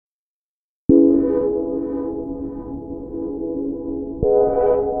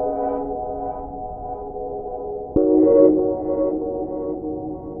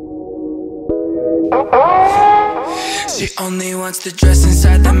only wants to dress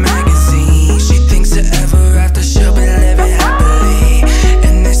inside the magazine. She thinks that ever after she'll be living happily.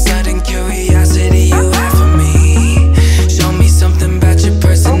 And this sudden curiosity you have for me, show me something about your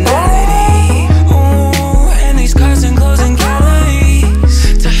personality. Ooh, and these cars and clothes and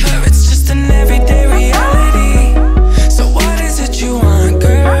calories, to her it's just an everyday reality. So what is it you want,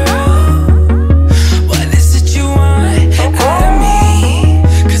 girl? What is it you want out of me?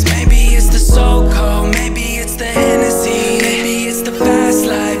 Cause maybe it's the soul code, maybe it's the Hennessy, maybe it's the fast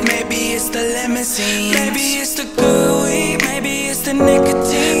life, maybe it's the limousine, maybe it's the good weed, maybe it's the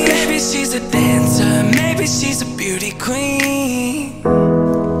nicotine. Maybe she's a dancer, maybe she's a beauty queen.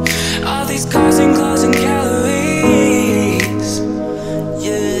 All these cars and clothes and calories,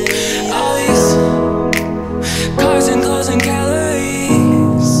 yeah. All these cars and clothes and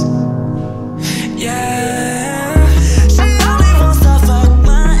calories, yeah. She only wants to fuck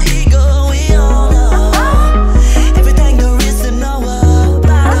my ego, we all know everything there is to know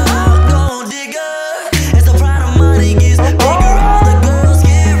about her. Gold digger, as the pride of money gets bigger, all the girls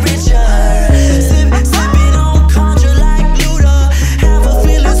get richer. Sipping on contra like Luda, have a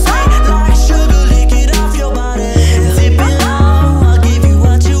feeling sweet like sugar, lick it off your body. Tip it low, I'll give you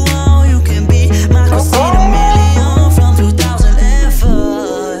what you want. You can be my Christina Milian from 2004.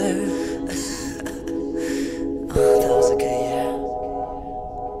 That was a good year.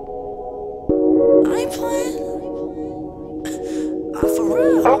 I ain't playing. For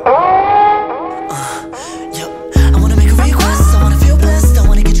real. Yo, I wanna make a request. I wanna feel blessed. I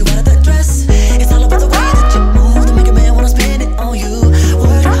wanna get you out of that dress. It's all about the way that you move to make a man wanna spend it on you.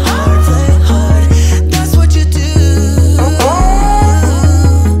 Work hard, play hard. That's what you do.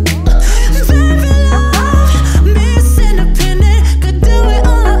 Very love, Miss Independent, could do it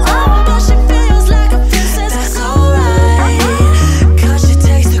on her own, but she feels like a princess. That's alright, cause she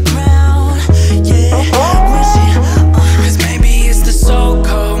takes the crown, yeah. When she Cause maybe it's the soul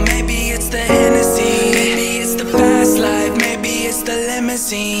code, maybe it's the Hennessy, maybe it's the fast life, maybe it's the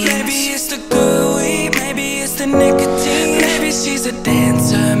limousine, maybe it's the good weed, maybe it's the nicotine. Maybe she's a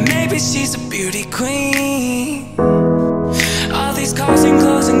dancer, maybe she's a beauty